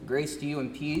Grace to you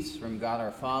and peace from God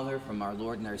our Father, from our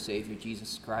Lord and our Savior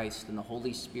Jesus Christ, and the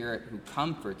Holy Spirit who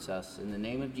comforts us. In the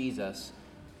name of Jesus,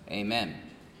 amen.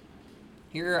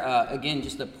 Here again,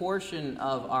 just a portion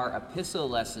of our epistle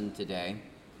lesson today,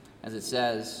 as it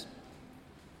says,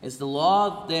 "Is the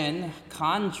law then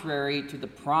contrary to the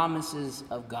promises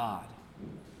of God?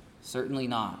 Certainly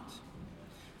not.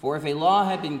 For if a law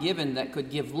had been given that could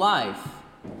give life,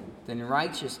 then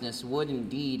righteousness would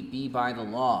indeed be by the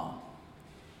law.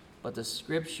 But the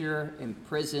Scripture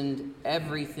imprisoned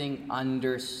everything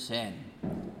under sin,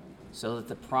 so that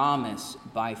the promise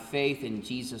by faith in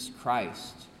Jesus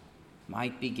Christ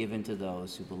might be given to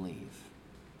those who believe."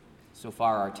 So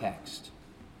far our text.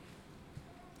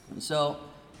 And so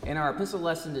in our epistle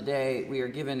lesson today, we are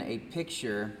given a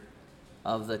picture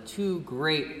of the two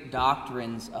great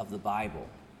doctrines of the Bible,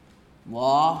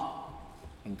 law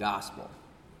and gospel,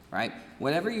 right?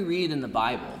 Whatever you read in the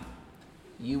Bible,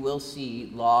 you will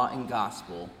see law and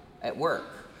gospel at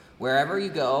work. Wherever you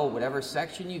go, whatever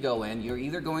section you go in, you're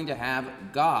either going to have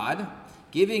God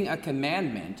giving a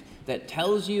commandment that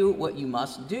tells you what you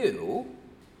must do,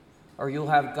 or you'll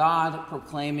have God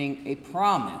proclaiming a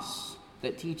promise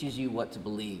that teaches you what to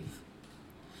believe.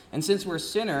 And since we're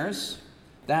sinners,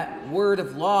 that word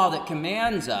of law that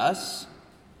commands us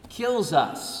kills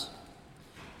us.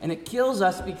 And it kills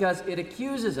us because it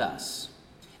accuses us.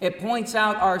 It points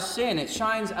out our sin. It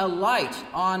shines a light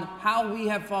on how we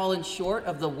have fallen short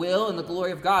of the will and the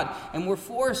glory of God. And we're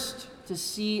forced to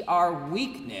see our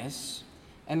weakness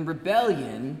and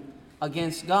rebellion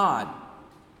against God.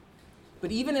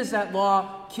 But even as that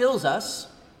law kills us,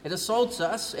 it assaults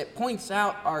us, it points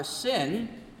out our sin,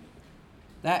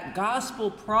 that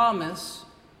gospel promise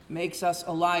makes us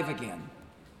alive again.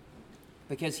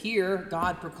 Because here,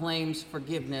 God proclaims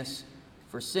forgiveness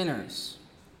for sinners.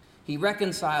 He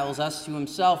reconciles us to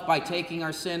himself by taking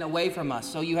our sin away from us.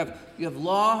 So you have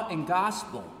law and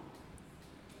gospel.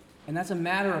 And that's a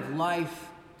matter of life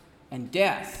and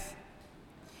death.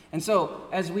 And so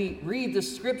as we read the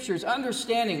scriptures,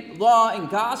 understanding law and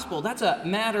gospel, that's a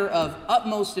matter of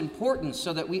utmost importance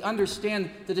so that we understand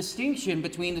the distinction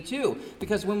between the two.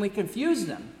 Because when we confuse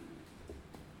them,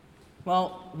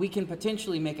 well, we can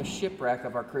potentially make a shipwreck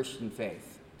of our Christian faith.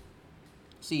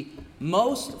 See,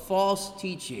 most false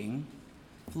teaching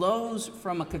flows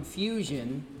from a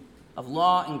confusion of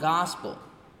law and gospel.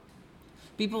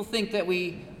 People think that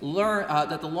we learn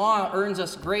that the law earns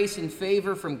us grace and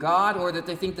favor from God, or that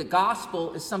they think the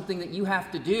gospel is something that you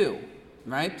have to do,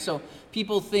 right? So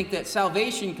people think that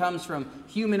salvation comes from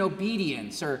human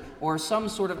obedience or some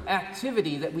sort of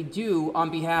activity that we do on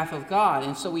behalf of God.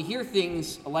 And so we hear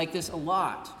things like this a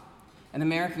lot in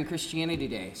American Christianity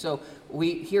today. So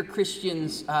we hear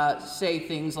Christians say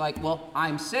things like, well,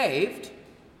 I'm saved.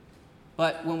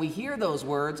 But when we hear those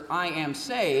words, I am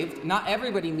saved, not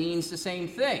everybody means the same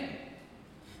thing.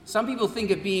 Some people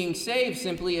think of being saved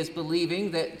simply as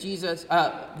believing that Jesus,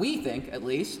 we think at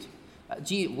least,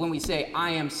 when we say I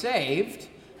am saved,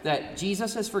 that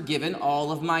Jesus has forgiven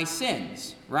all of my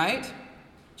sins, right?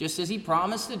 Just as he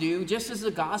promised to do, just as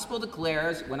the gospel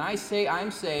declares, when I say I'm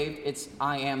saved, it's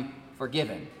I am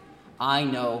forgiven. I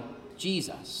know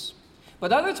Jesus.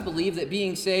 But others believe that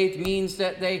being saved means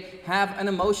that they have an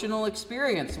emotional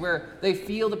experience where they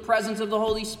feel the presence of the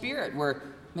Holy Spirit, where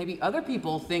maybe other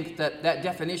people think that that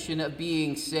definition of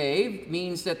being saved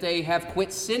means that they have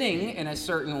quit sinning in a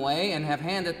certain way and have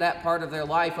handed that part of their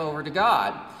life over to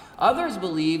God. Others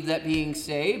believe that being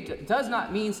saved does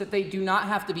not mean that they do not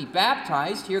have to be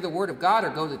baptized, hear the word of God, or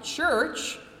go to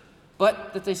church,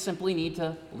 but that they simply need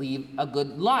to lead a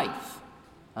good life.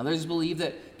 Others believe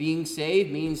that being saved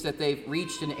means that they've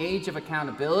reached an age of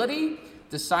accountability,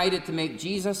 decided to make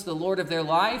Jesus the Lord of their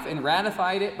life, and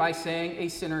ratified it by saying a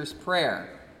sinner's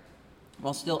prayer.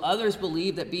 While still others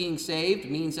believe that being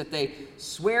saved means that they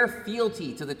swear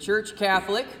fealty to the Church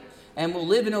Catholic and will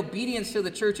live in obedience to the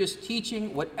Church's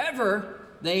teaching, whatever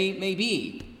they may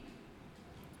be.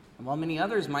 And while many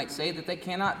others might say that they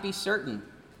cannot be certain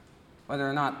whether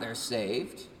or not they're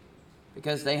saved,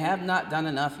 because they have not done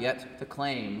enough yet to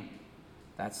claim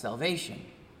that salvation.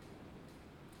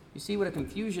 You see what a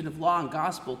confusion of law and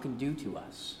gospel can do to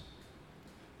us,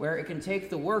 where it can take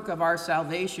the work of our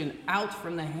salvation out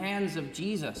from the hands of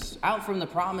Jesus, out from the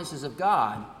promises of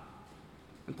God,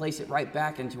 and place it right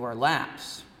back into our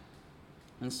laps.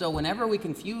 And so whenever we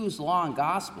confuse law and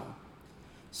gospel,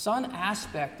 some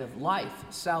aspect of life,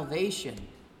 salvation,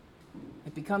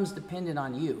 it becomes dependent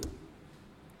on you.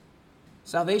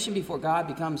 Salvation before God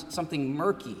becomes something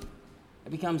murky.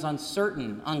 It becomes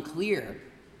uncertain, unclear.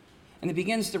 And it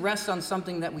begins to rest on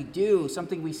something that we do,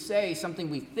 something we say,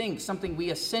 something we think, something we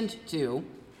assent to,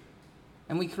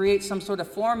 And we create some sort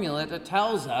of formula that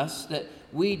tells us that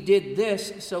we did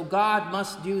this, so God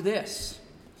must do this.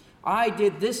 I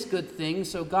did this good thing,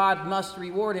 so God must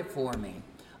reward it for me.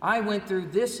 I went through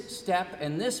this step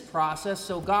and this process,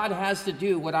 so God has to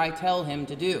do what I tell him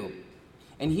to do.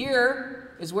 And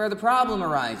here is where the problem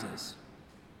arises.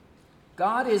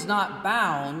 God is not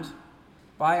bound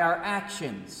by our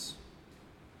actions.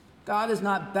 God is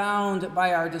not bound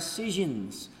by our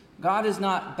decisions. God is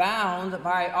not bound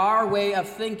by our way of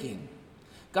thinking.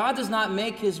 God does not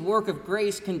make his work of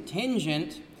grace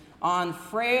contingent on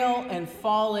frail and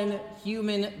fallen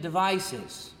human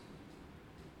devices.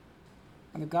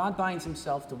 And God binds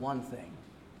himself to one thing.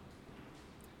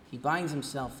 He binds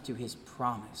himself to his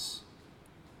promise.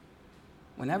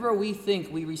 Whenever we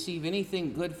think we receive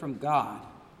anything good from God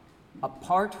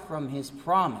apart from his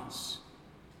promise,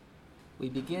 we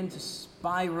begin to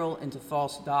spiral into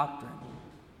false doctrine,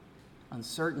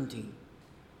 uncertainty,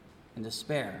 and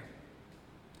despair.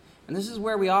 And this is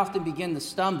where we often begin to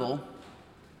stumble.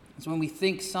 It's when we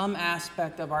think some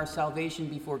aspect of our salvation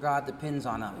before God depends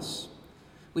on us.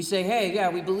 We say, hey, yeah,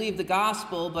 we believe the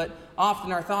gospel, but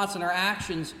often our thoughts and our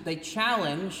actions, they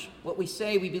challenge what we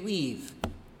say we believe.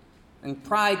 And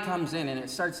pride comes in and it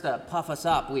starts to puff us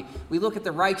up. We look at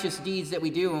the righteous deeds that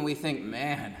we do and we think,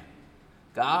 man,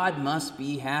 God must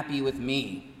be happy with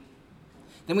me.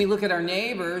 Then we look at our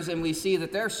neighbors and we see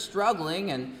that they're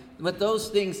struggling, and with those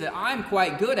things that I'm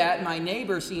quite good at, my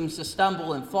neighbor seems to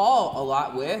stumble and fall a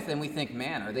lot with, and we think,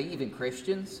 man, are they even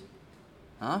Christians?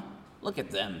 Huh? Look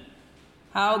at them.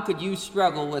 How could you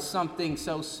struggle with something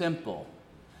so simple?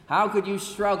 How could you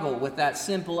struggle with that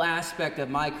simple aspect of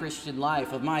my Christian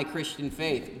life, of my Christian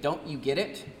faith? Don't you get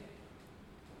it?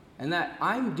 And that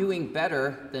I'm doing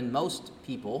better than most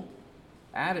people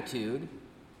attitude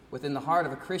within the heart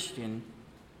of a Christian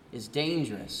is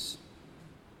dangerous.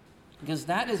 Because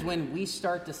that is when we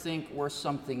start to think we're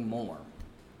something more.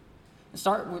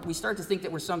 We start to think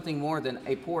that we're something more than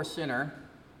a poor sinner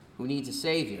who needs a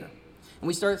Savior. And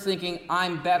we start thinking,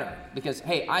 I'm better because,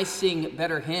 hey, I sing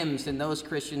better hymns than those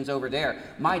Christians over there.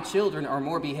 My children are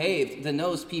more behaved than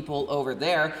those people over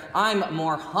there. I'm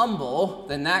more humble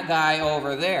than that guy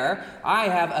over there. I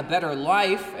have a better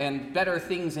life and better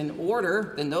things in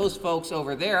order than those folks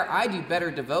over there. I do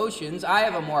better devotions. I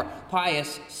have a more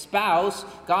pious spouse.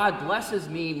 God blesses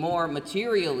me more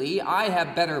materially. I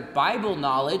have better Bible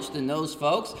knowledge than those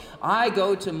folks. I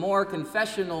go to more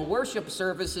confessional worship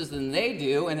services than they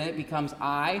do, and it becomes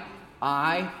I.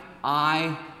 And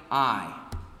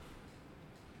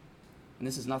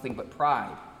this is nothing but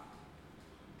pride.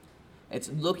 It's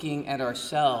looking at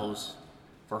ourselves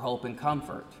for hope and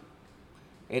comfort.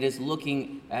 It is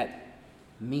looking at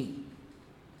me.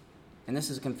 And this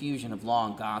is a confusion of law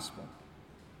and gospel.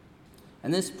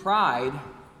 And this pride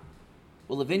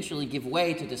will eventually give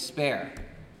way to despair.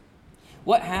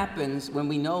 What happens when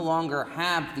we no longer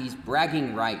have these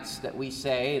bragging rights that we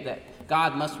say that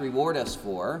God must reward us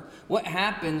for? What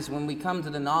happens when we come to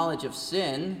the knowledge of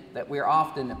sin that we're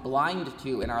often blind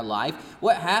to in our life?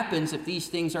 What happens if these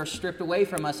things are stripped away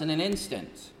from us in an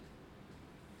instant?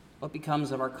 What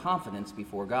becomes of our confidence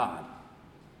before God?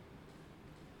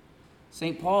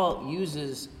 St. Paul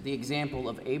uses the example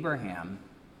of Abraham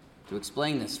to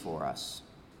explain this for us.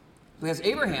 Because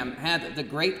Abraham had the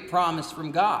great promise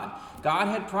from God. God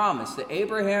had promised that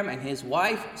Abraham and his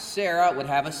wife Sarah would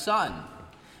have a son.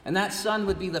 And that son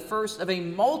would be the first of a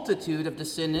multitude of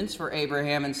descendants for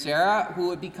Abraham and Sarah, who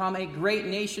would become a great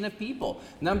nation of people,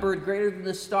 numbered greater than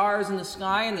the stars in the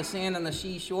sky and the sand on the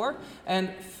seashore.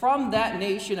 And from that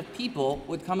nation of people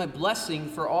would come a blessing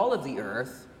for all of the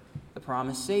earth, the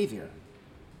promised Savior.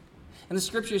 And the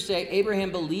scriptures say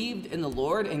Abraham believed in the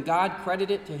Lord, and God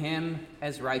credited it to him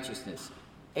as righteousness.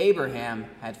 Abraham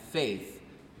had faith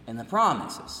in the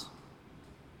promises.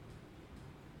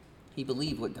 He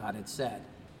believed what God had said.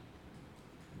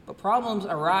 But problems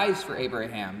arise for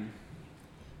Abraham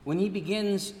when he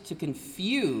begins to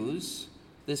confuse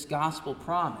this gospel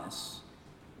promise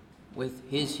with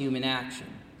his human action.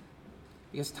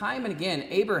 Because time and again,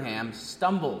 Abraham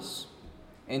stumbles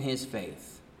in his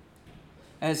faith.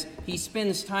 As he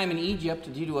spends time in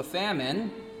Egypt due to a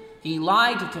famine, he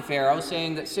lied to Pharaoh,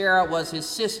 saying that Sarah was his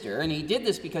sister. And he did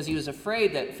this because he was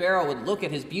afraid that Pharaoh would look at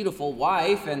his beautiful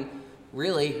wife and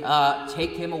really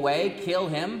take him away, kill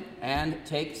him, and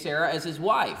take Sarah as his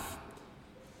wife.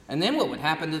 And then what would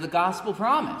happen to the gospel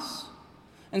promise?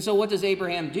 And so what does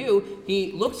Abraham do?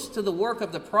 He looks to the work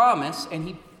of the promise and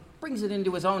he brings it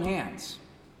into his own hands.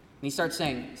 And he starts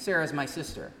saying, Sarah's my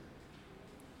sister.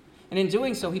 And in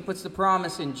doing so, he puts the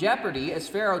promise in jeopardy as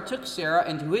Pharaoh took Sarah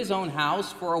into his own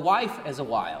house for a wife as a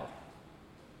while.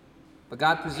 But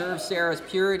God preserves Sarah's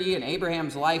purity and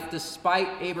Abraham's life despite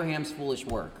Abraham's foolish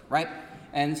work, right?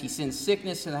 And he sends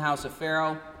sickness to the house of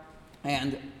Pharaoh,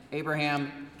 and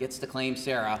Abraham gets to claim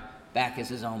Sarah back as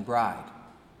his own bride.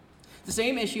 The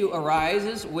same issue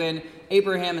arises when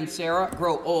Abraham and Sarah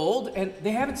grow old and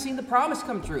they haven't seen the promise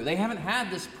come true. They haven't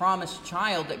had this promised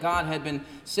child that God had been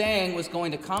saying was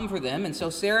going to come for them. And so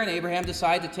Sarah and Abraham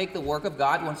decide to take the work of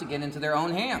God once again into their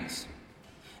own hands.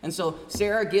 And so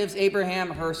Sarah gives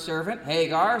Abraham her servant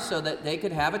Hagar so that they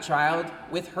could have a child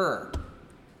with her.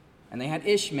 And they had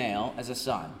Ishmael as a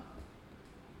son.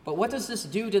 But what does this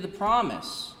do to the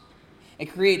promise? It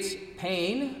creates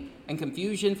pain and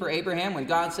confusion for Abraham when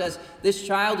God says, this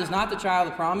child is not the child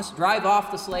of promise. Drive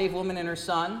off the slave woman and her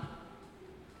son.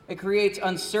 It creates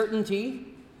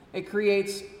uncertainty. It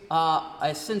creates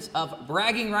a sense of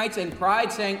bragging rights and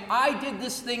pride, saying, I did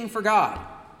this thing for God.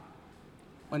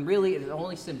 When really it is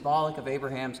only symbolic of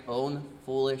Abraham's own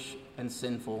foolish and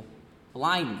sinful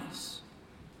blindness.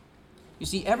 You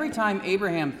see, every time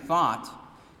Abraham thought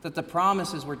that the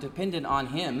promises were dependent on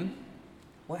him,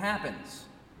 what happens?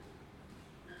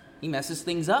 He messes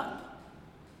things up.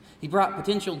 He brought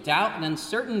potential doubt and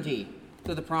uncertainty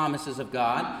to the promises of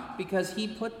God because he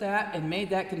put that and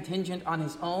made that contingent on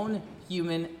his own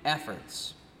human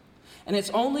efforts. And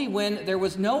it's only when there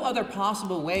was no other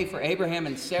possible way for Abraham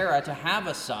and Sarah to have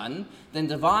a son than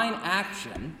divine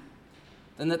action,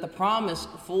 than that the promise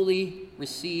fully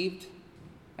received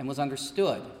and was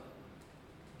understood.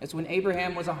 It's when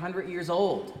Abraham was 100 years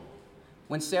old,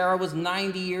 when Sarah was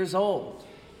 90 years old.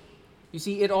 You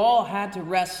see, it all had to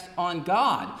rest on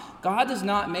God. God does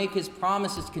not make his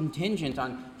promises contingent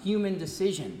on human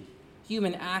decision,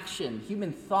 human action,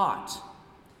 human thought,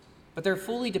 but they're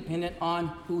fully dependent on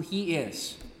who he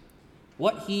is,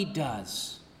 what he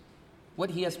does,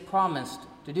 what he has promised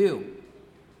to do.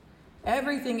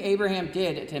 Everything Abraham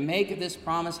did to make this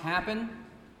promise happen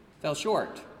fell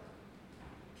short.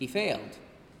 He failed.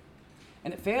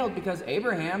 And it failed because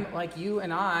Abraham, like you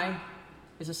and I,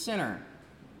 is a sinner.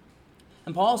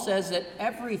 And Paul says that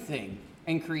everything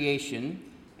in creation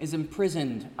is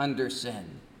imprisoned under sin.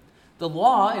 The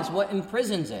law is what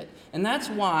imprisons it. And that's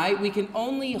why we can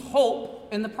only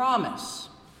hope in the promise.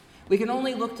 We can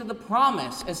only look to the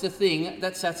promise as the thing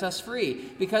that sets us free.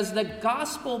 Because the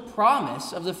gospel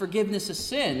promise of the forgiveness of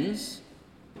sins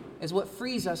is what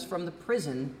frees us from the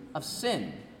prison of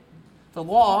sin. The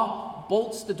law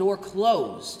bolts the door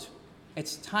closed.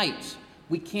 It's tight.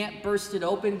 We can't burst it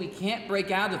open. We can't break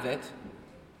out of it.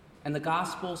 And the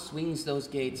gospel swings those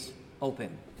gates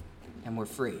open, and we're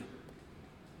free.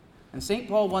 And St.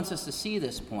 Paul wants us to see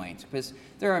this point, because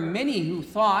there are many who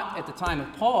thought at the time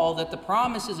of Paul that the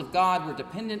promises of God were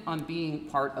dependent on being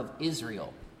part of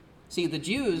Israel. See, the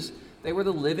Jews, they were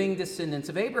the living descendants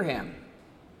of Abraham.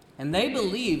 And they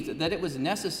believed that it was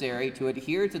necessary to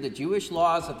adhere to the Jewish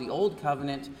laws of the Old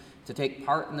Covenant to take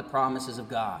part in the promises of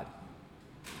God.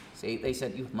 See, they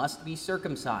said, you must be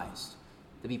circumcised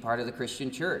to be part of the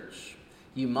Christian church.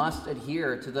 You must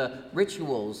adhere to the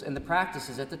rituals and the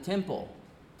practices at the temple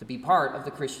to be part of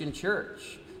the Christian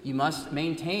church. You must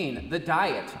maintain the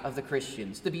diet of the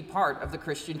Christians to be part of the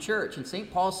Christian church. And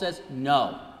St. Paul says,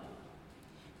 no.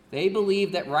 They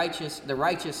believed that the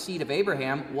righteous seed of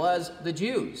Abraham was the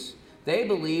Jews. They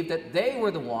believed that they were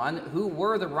the one who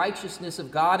were the righteousness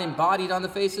of God embodied on the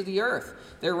face of the earth.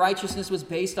 Their righteousness was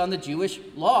based on the Jewish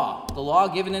law, the law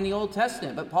given in the Old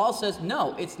Testament. But Paul says,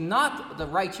 no, it's not the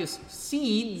righteous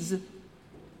seeds,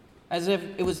 as if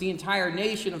it was the entire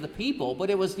nation of the people,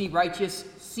 but it was the righteous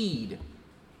seed,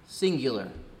 singular.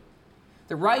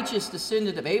 The righteous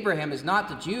descendant of Abraham is not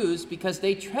the Jews because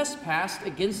they trespassed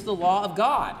against the law of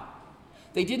God.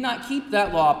 They did not keep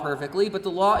that law perfectly, but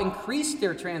the law increased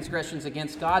their transgressions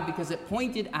against God because it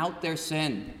pointed out their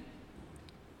sin.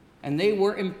 And they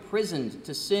were imprisoned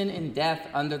to sin and death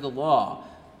under the law.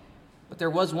 But there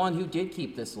was one who did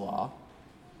keep this law.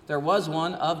 There was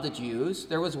one of the Jews.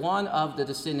 There was one of the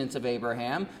descendants of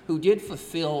Abraham who did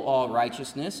fulfill all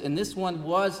righteousness. And this one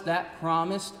was that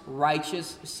promised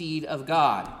righteous seed of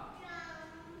God.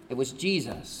 It was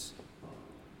Jesus.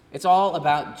 It's all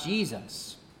about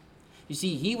Jesus. You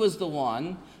see, he was the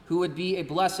one who would be a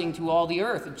blessing to all the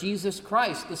earth. Jesus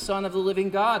Christ, the Son of the living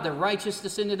God, the righteous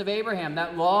descendant of Abraham,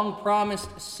 that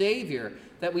long-promised Savior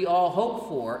that we all hope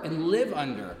for and live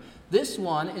under. This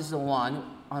one is the one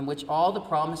on which all the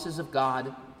promises of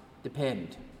God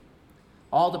depend.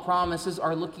 All the promises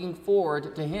are looking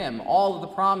forward to him. All of the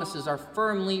promises are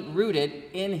firmly rooted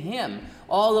in him.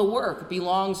 All the work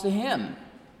belongs to him.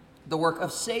 The work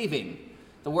of saving,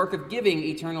 the work of giving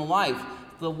eternal life,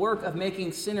 the work of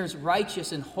making sinners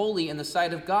righteous and holy in the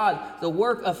sight of God, the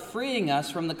work of freeing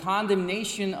us from the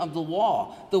condemnation of the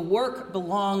law. The work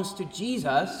belongs to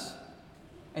Jesus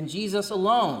and Jesus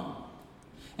alone.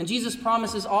 And Jesus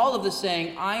promises all of this,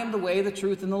 saying, I am the way, the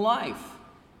truth, and the life.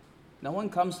 No one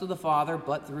comes to the Father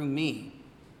but through me.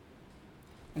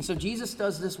 And so Jesus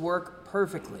does this work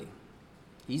perfectly.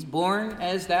 He's born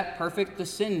as that perfect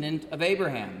descendant of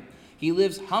Abraham. He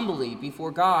lives humbly before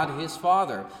God, his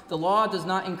Father. The law does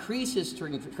not increase his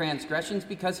transgressions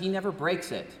because he never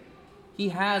breaks it. He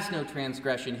has no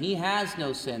transgression. He has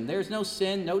no sin. There's no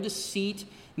sin, no deceit,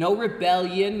 no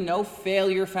rebellion, no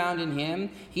failure found in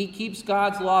him. He keeps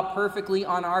God's law perfectly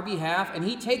on our behalf, and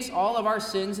he takes all of our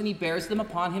sins and he bears them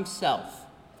upon himself.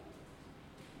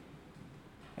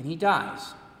 And he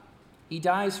dies. He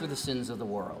dies for the sins of the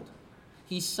world.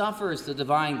 He suffers the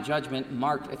divine judgment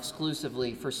marked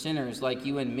exclusively for sinners like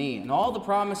you and me. And all the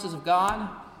promises of God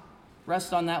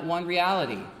rest on that one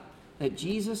reality, that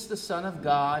Jesus, the Son of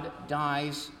God,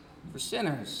 dies for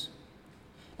sinners.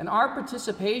 And our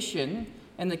participation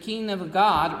in the kingdom of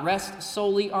God rests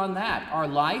solely on that. Our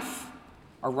life,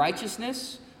 our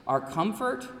righteousness, our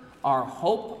comfort, our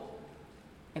hope,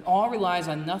 it all relies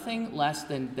on nothing less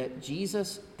than that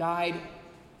Jesus died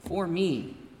for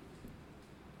me.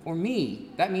 For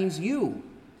me, that means you.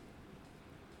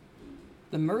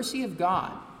 The mercy of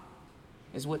God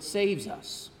is what saves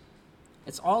us.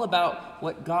 It's all about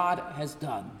what God has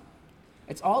done.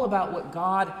 It's all about what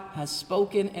God has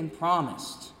spoken and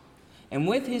promised. And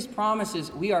with his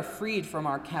promises, we are freed from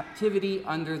our captivity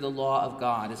under the law of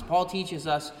God. As Paul teaches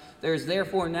us, there is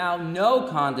therefore now no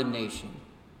condemnation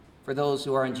for those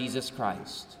who are in Jesus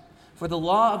Christ. For the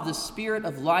law of the Spirit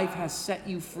of life has set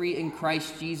you free in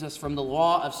Christ Jesus from the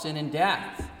law of sin and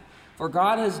death. For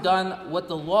God has done what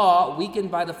the law,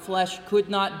 weakened by the flesh, could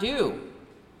not do,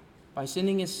 by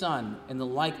sending his Son in the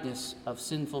likeness of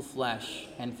sinful flesh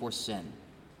and for sin.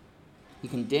 He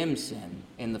condemned sin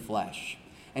in the flesh,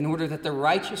 in order that the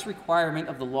righteous requirement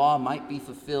of the law might be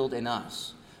fulfilled in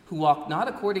us, who walk not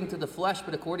according to the flesh,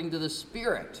 but according to the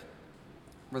Spirit.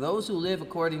 For those who live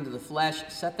according to the flesh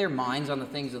set their minds on the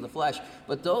things of the flesh,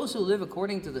 but those who live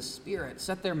according to the Spirit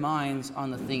set their minds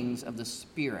on the things of the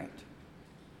Spirit.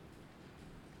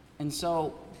 And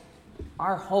so,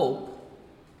 our hope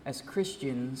as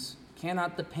Christians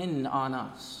cannot depend on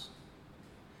us.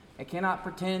 We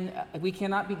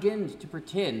cannot begin to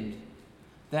pretend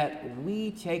that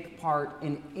we take part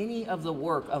in any of the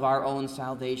work of our own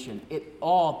salvation. It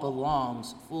all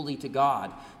belongs fully to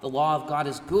God. The law of God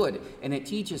is good, and it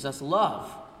teaches us love.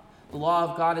 The law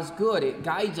of God is good. It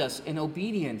guides us in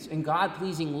obedience, in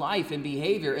God-pleasing life and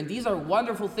behavior. And these are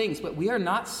wonderful things, but we are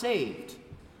not saved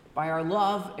by our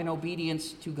love and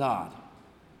obedience to God.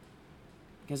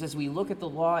 Because as we look at the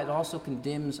law, it also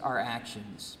condemns our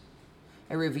actions.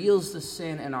 It reveals the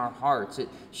sin in our hearts. It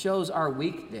shows our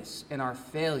weakness and our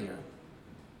failure.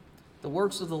 The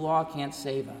works of the law can't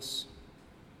save us,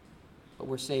 but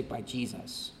we're saved by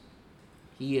Jesus.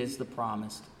 He is the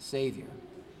promised Savior.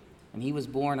 And he was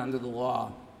born under the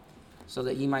law so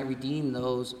that he might redeem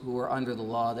those who are under the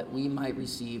law, that we might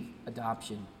receive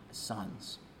adoption as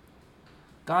sons.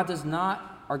 God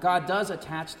does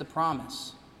attach the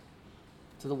promise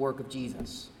to the work of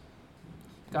Jesus.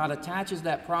 God attaches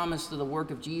that promise to the work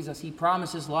of Jesus. He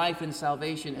promises life and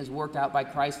salvation is worked out by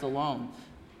Christ alone.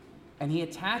 And he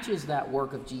attaches that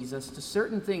work of Jesus to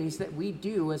certain things that we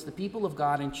do as the people of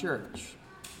God in church.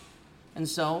 And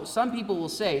so some people will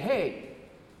say, hey,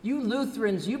 you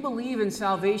Lutherans, you believe in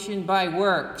salvation by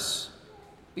works.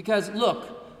 Because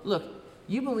look,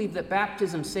 you believe that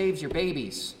baptism saves your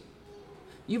babies.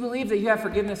 You believe that you have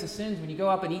forgiveness of sins when you go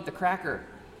up and eat the cracker.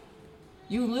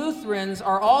 You Lutherans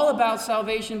are all about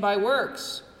salvation by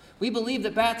works. We believe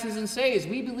that baptism saves.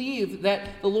 We believe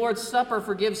that the Lord's Supper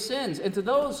forgives sins. And to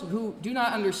those who do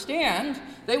not understand,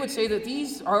 they would say that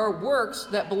these are works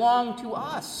that belong to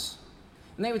us.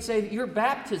 And they would say that your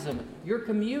baptism, your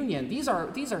communion, these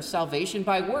are salvation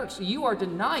by works. You are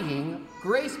denying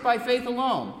grace by faith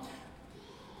alone.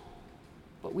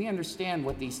 But we understand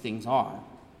what these things are.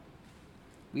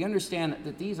 We understand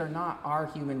that these are not our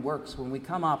human works. When we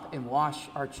come up and wash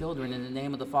our children in the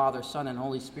name of the Father, Son, and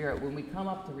Holy Spirit, when we come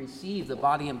up to receive the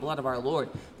body and blood of our Lord,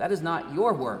 that is not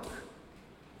your work.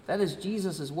 That is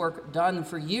Jesus' work done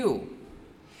for you.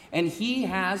 And he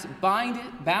has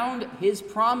bound his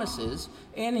promises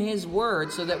in his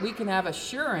word so that we can have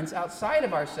assurance outside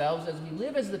of ourselves as we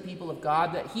live as the people of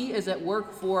God that he is at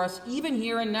work for us even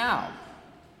here and now.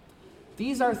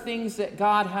 These are things that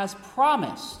God has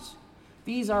promised.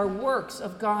 These are works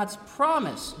of God's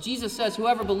promise. Jesus says,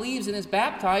 whoever believes and is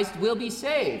baptized will be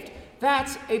saved.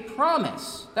 That's a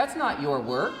promise. That's not your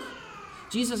work.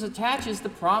 Jesus attaches the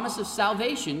promise of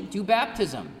salvation to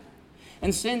baptism.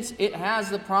 And since it has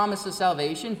the promise of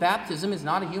salvation, baptism is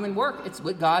not a human work. It's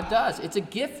what God does. It's a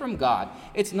gift from God.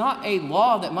 It's not a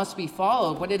law that must be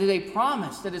followed, but it is a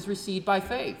promise that is received by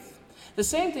faith. The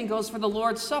same thing goes for the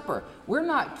Lord's Supper. We're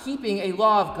not keeping a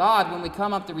law of God when we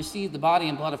come up to receive the body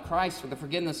and blood of Christ for the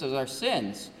forgiveness of our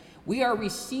sins. We are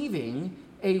receiving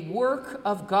a work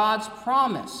of God's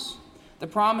promise, the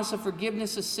promise of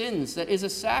forgiveness of sins that is a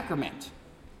sacrament.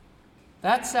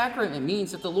 That sacrament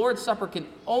means that the Lord's Supper can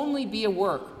only be a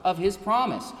work of his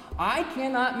promise. I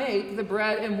cannot make the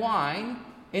bread and wine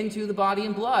into the body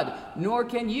and blood, nor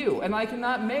can you. And I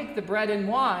cannot make the bread and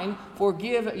wine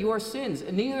forgive your sins,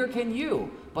 and neither can you.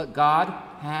 But God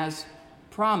has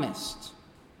promised.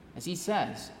 As he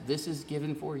says, this is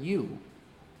given for you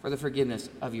for the forgiveness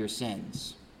of your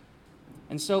sins.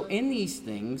 And so in these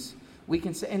things, we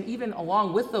can say, and even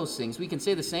along with those things, we can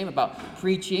say the same about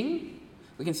preaching.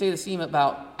 We can say the same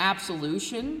about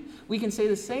absolution. We can say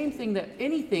the same thing that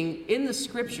anything in the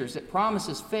scriptures that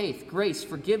promises faith, grace,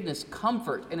 forgiveness,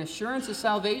 comfort, and assurance of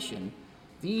salvation,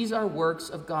 these are works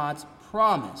of God's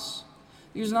promise.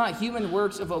 These are not human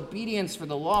works of obedience for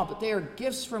the law, but they are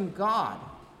gifts from God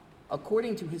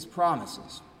according to his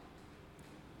promises.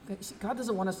 God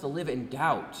doesn't want us to live in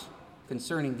doubt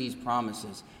concerning these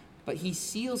promises, but he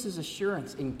seals his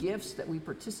assurance in gifts that we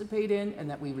participate in and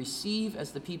that we receive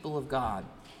as the people of God.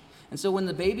 And so when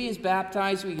the baby is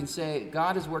baptized, we can say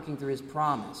God is working through his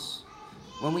promise.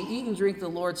 When we eat and drink the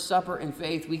Lord's Supper in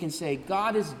faith, we can say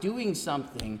God is doing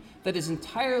something that is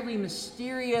entirely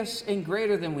mysterious and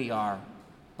greater than we are,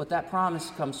 but that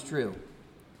promise comes true.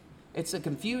 It's a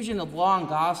confusion of law and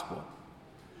gospel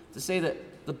to say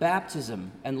that the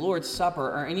baptism and Lord's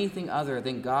Supper are anything other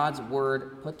than God's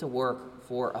word put to work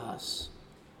for us.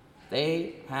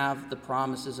 They have the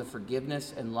promises of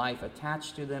forgiveness and life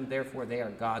attached to them, therefore they are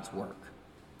God's work.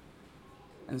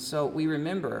 And so we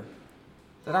remember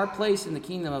that our place in the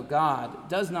kingdom of God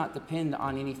does not depend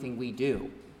on anything we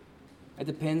do. It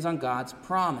depends on God's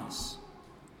promise.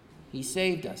 He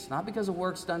saved us, not because of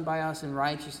works done by us in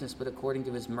righteousness, but according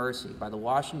to his mercy, by the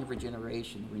washing of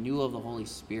regeneration, renewal of the Holy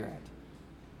Spirit.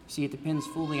 See, it depends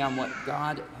fully on what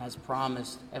God has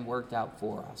promised and worked out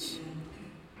for us.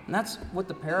 And that's what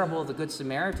the parable of the Good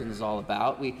Samaritan is all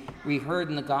about. We heard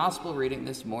in the gospel reading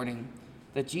this morning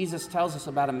that Jesus tells us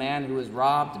about a man who is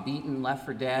robbed, beaten, left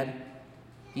for dead.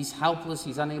 He's helpless.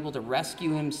 He's unable to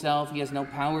rescue himself. He has no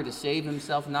power to save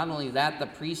himself. Not only that, the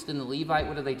priest and the Levite,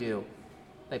 what do?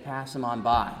 They pass him on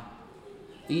by.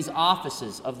 These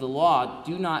offices of the law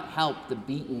do not help the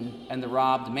beaten and the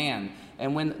robbed man.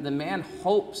 And when the man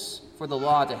hopes for the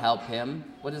law to help him,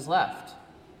 what is left?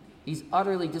 He's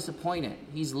utterly disappointed.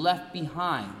 He's left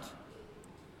behind.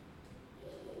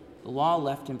 The law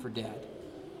left him for dead.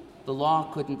 The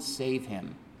law couldn't save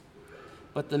him.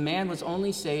 But the man was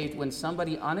only saved when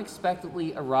somebody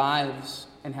unexpectedly arrives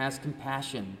and has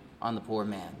compassion on the poor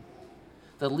man.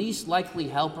 The least likely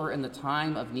helper in the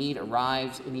time of need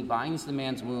arrives, and he binds the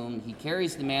man's wound, he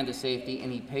carries the man to safety,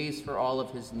 and he pays for all of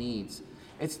his needs.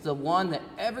 It's the one that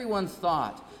everyone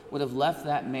thought would have left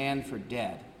that man for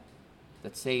dead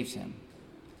that saves him.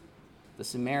 The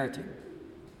Samaritan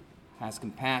has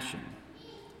compassion,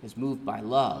 is moved by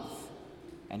love,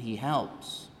 and he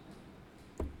helps.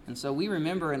 And so we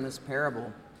remember in this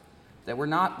parable that we're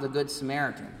not the Good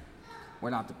Samaritan. We're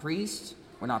not the priest.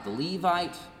 We're not the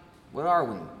Levite. What are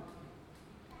we?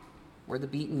 We're the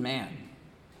beaten man.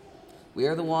 We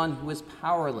are the one who is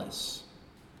powerless.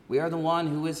 We are the one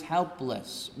who is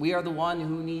helpless. We are the one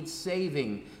who needs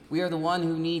saving. We are the one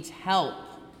who needs help.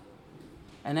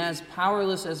 And as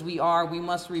powerless as we are, we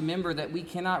must remember that we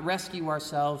cannot rescue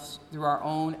ourselves through our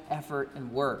own effort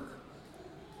and work.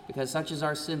 Because such is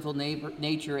our sinful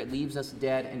nature, it leaves us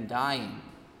dead and dying.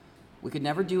 We could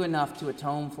never do enough to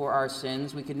atone for our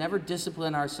sins. We could never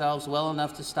discipline ourselves well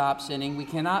enough to stop sinning. We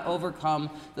cannot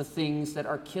overcome the things that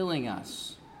are killing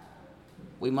us.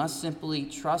 We must simply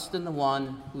trust in the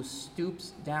one who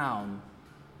stoops down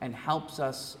and helps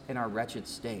us in our wretched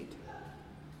state.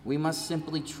 We must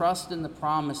simply trust in the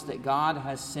promise that God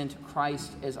has sent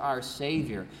Christ as our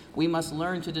Savior. We must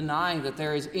learn to deny that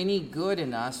there is any good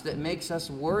in us that makes us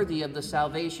worthy of the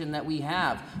salvation that we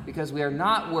have, because we are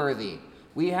not worthy.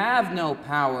 We have no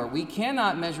power. We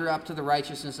cannot measure up to the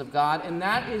righteousness of God, and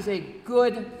that is a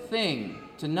good thing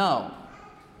to know,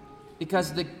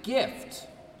 because the gift,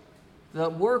 the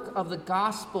work of the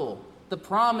gospel, the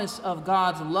promise of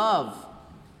God's love,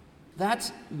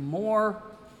 that's more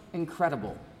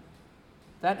incredible.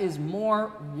 That is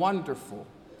more wonderful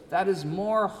that is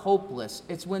more hopeless.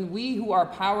 It's when we who are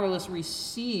powerless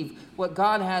receive what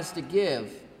God has to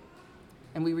give,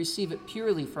 and we receive it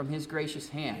purely from his gracious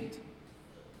hand,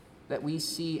 that we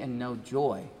see and know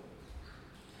joy.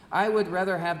 I would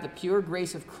rather have the pure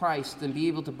grace of Christ than be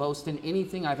able to boast in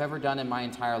anything I've ever done in my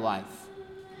entire life.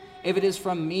 If it is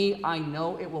from me, I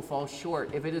know it will fall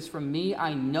short. If it is from me,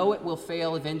 I know it will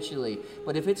fail eventually.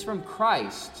 But if it's from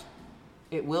Christ,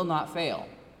 it will not fail.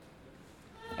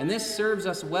 And this serves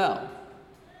us well.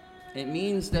 It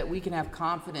means that we can have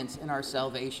confidence in our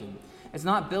salvation. It's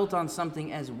not built on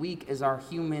something as weak as our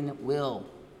human will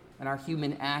and our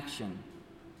human action.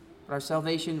 But our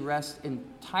salvation rests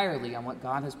entirely on what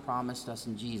God has promised us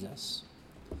in Jesus.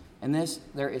 In this,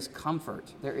 there is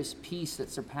comfort. There is peace that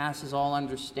surpasses all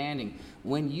understanding.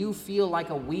 When you feel like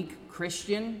a weak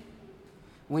Christian,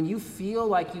 when you feel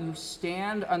like you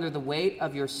stand under the weight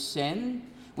of your sin,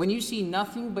 when you see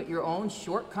nothing but your own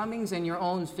shortcomings and your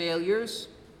own failures,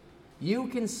 you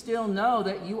can still know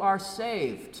that you are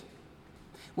saved.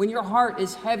 When your heart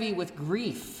is heavy with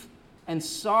grief and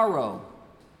sorrow,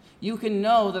 you can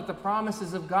know that the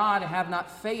promises of God have not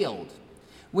failed.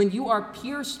 When you are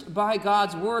pierced by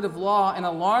God's word of law and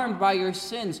alarmed by your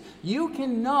sins, you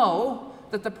can know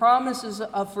that the promises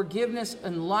of forgiveness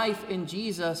and life in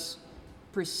Jesus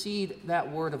precede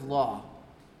that word of law.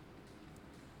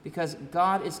 Because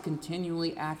God is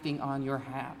continually acting on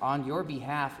your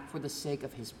behalf for the sake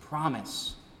of his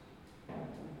promise.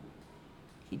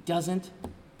 He doesn't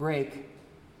break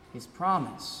his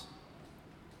promise.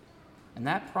 And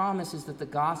that promise is that the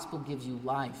gospel gives you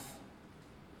life.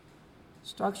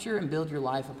 Structure and build your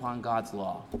life upon God's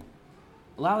law.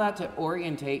 Allow that to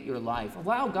orientate your life.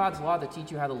 Allow God's law to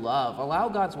teach you how to love. Allow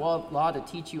God's law to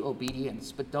teach you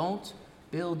obedience. But don't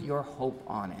build your hope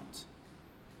on it.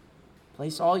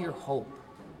 Place all your hope,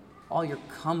 all your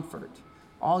comfort,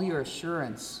 all your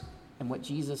assurance in what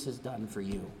Jesus has done for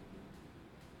you.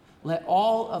 Let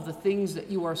all of the things that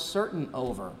you are certain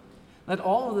over, let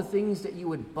all of the things that you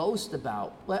would boast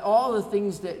about, let all the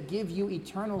things that give you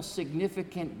eternal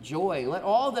significant joy, let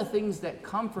all the things that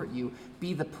comfort you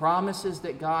be the promises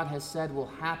that God has said will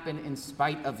happen in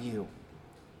spite of you.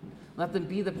 Let them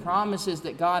be the promises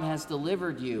that God has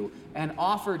delivered you and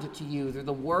offered to you through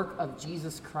the work of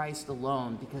Jesus Christ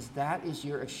alone, because that is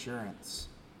your assurance,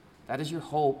 that is your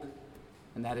hope,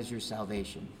 and that is your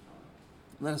salvation.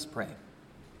 Let us pray.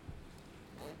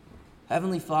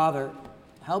 Heavenly Father,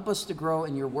 help us to grow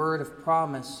in your word of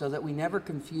promise so that we never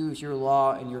confuse your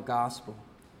law and your gospel.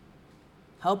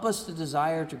 Help us to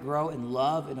desire to grow in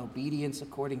love and obedience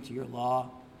according to your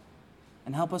law.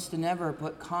 And help us to never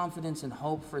put confidence and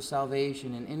hope for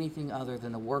salvation in anything other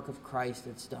than the work of Christ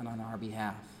that's done on our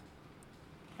behalf.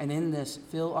 And in this,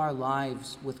 fill our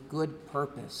lives with good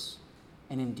purpose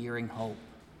and endearing hope.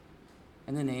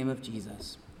 In the name of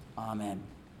Jesus, amen.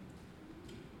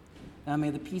 Now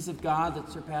may the peace of God that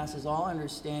surpasses all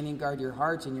understanding guard your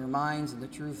hearts and your minds in the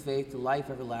true faith to life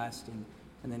everlasting.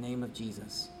 In the name of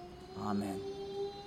Jesus, amen.